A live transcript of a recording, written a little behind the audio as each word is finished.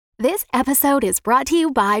This episode is brought to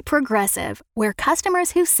you by Progressive, where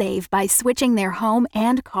customers who save by switching their home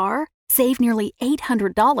and car save nearly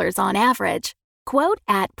 $800 on average. Quote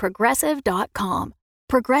at Progressive.com.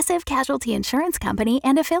 Progressive Casualty Insurance Company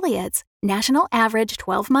and Affiliates. National average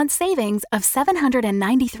 12-month savings of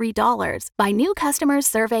 $793 by new customers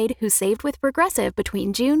surveyed who saved with Progressive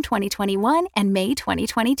between June 2021 and May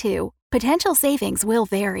 2022. Potential savings will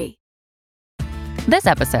vary. This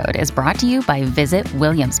episode is brought to you by Visit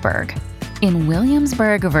Williamsburg. In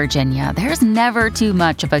Williamsburg, Virginia, there's never too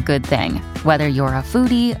much of a good thing. Whether you're a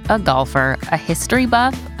foodie, a golfer, a history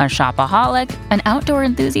buff, a shopaholic, an outdoor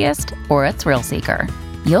enthusiast, or a thrill seeker,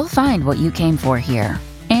 you'll find what you came for here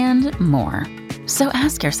and more. So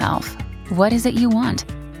ask yourself, what is it you want?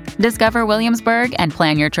 Discover Williamsburg and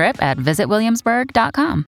plan your trip at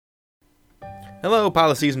visitwilliamsburg.com. Hello,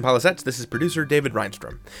 Policies and Policettes. This is producer David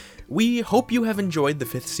Reinstrom. We hope you have enjoyed the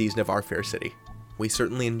 5th season of Our Fair City. We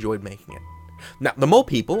certainly enjoyed making it. Now, the Mole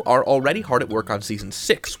People are already hard at work on Season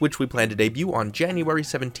 6, which we plan to debut on January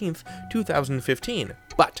 17th, 2015.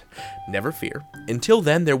 But, never fear, until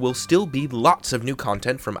then there will still be lots of new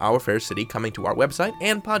content from Our Fair City coming to our website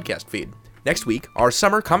and podcast feed. Next week, our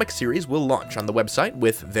summer comic series will launch on the website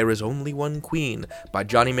with There Is Only One Queen by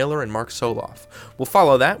Johnny Miller and Mark Soloff. We'll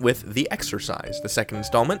follow that with The Exercise, the second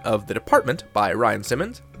installment of The Department by Ryan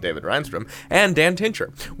Simmons, David Reinstrom, and Dan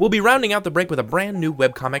Tincher. We'll be rounding out the break with a brand new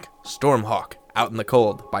webcomic, Stormhawk, Out in the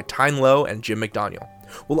Cold by Tyne Lowe and Jim McDaniel.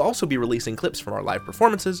 We'll also be releasing clips from our live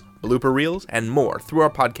performances, blooper reels, and more through our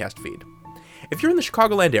podcast feed. If you're in the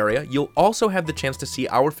Chicagoland area, you'll also have the chance to see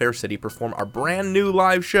Our Fair City perform our brand new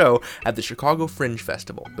live show at the Chicago Fringe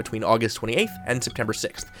Festival between August 28th and September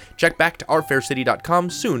 6th. Check back to ourfaircity.com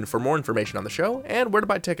soon for more information on the show and where to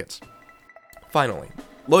buy tickets. Finally,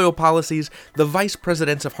 loyal policies, the vice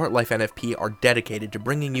presidents of HeartLife NFP are dedicated to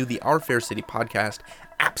bringing you the Our Fair City podcast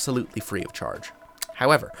absolutely free of charge.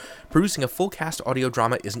 However, producing a full cast audio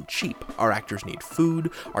drama isn't cheap. Our actors need food,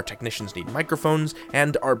 our technicians need microphones,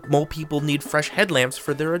 and our mole people need fresh headlamps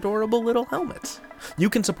for their adorable little helmets. You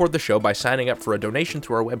can support the show by signing up for a donation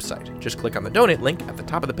through our website. Just click on the donate link at the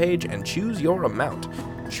top of the page and choose your amount.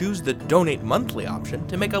 Choose the donate monthly option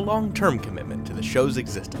to make a long-term commitment to the show's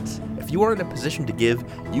existence. If you are in a position to give,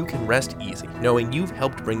 you can rest easy, knowing you've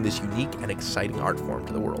helped bring this unique and exciting art form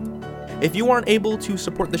to the world. If you aren't able to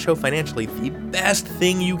support the show financially, the best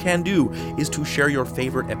thing you can do is to share your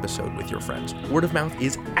favorite episode with your friends. Word of mouth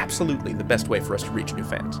is absolutely the best way for us to reach new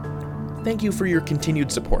fans. Thank you for your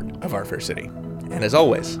continued support of Our Fair City. And as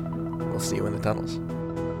always, we'll see you in the tunnels.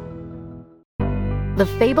 The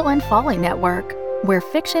Fable and Folly Network, where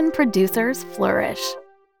fiction producers flourish.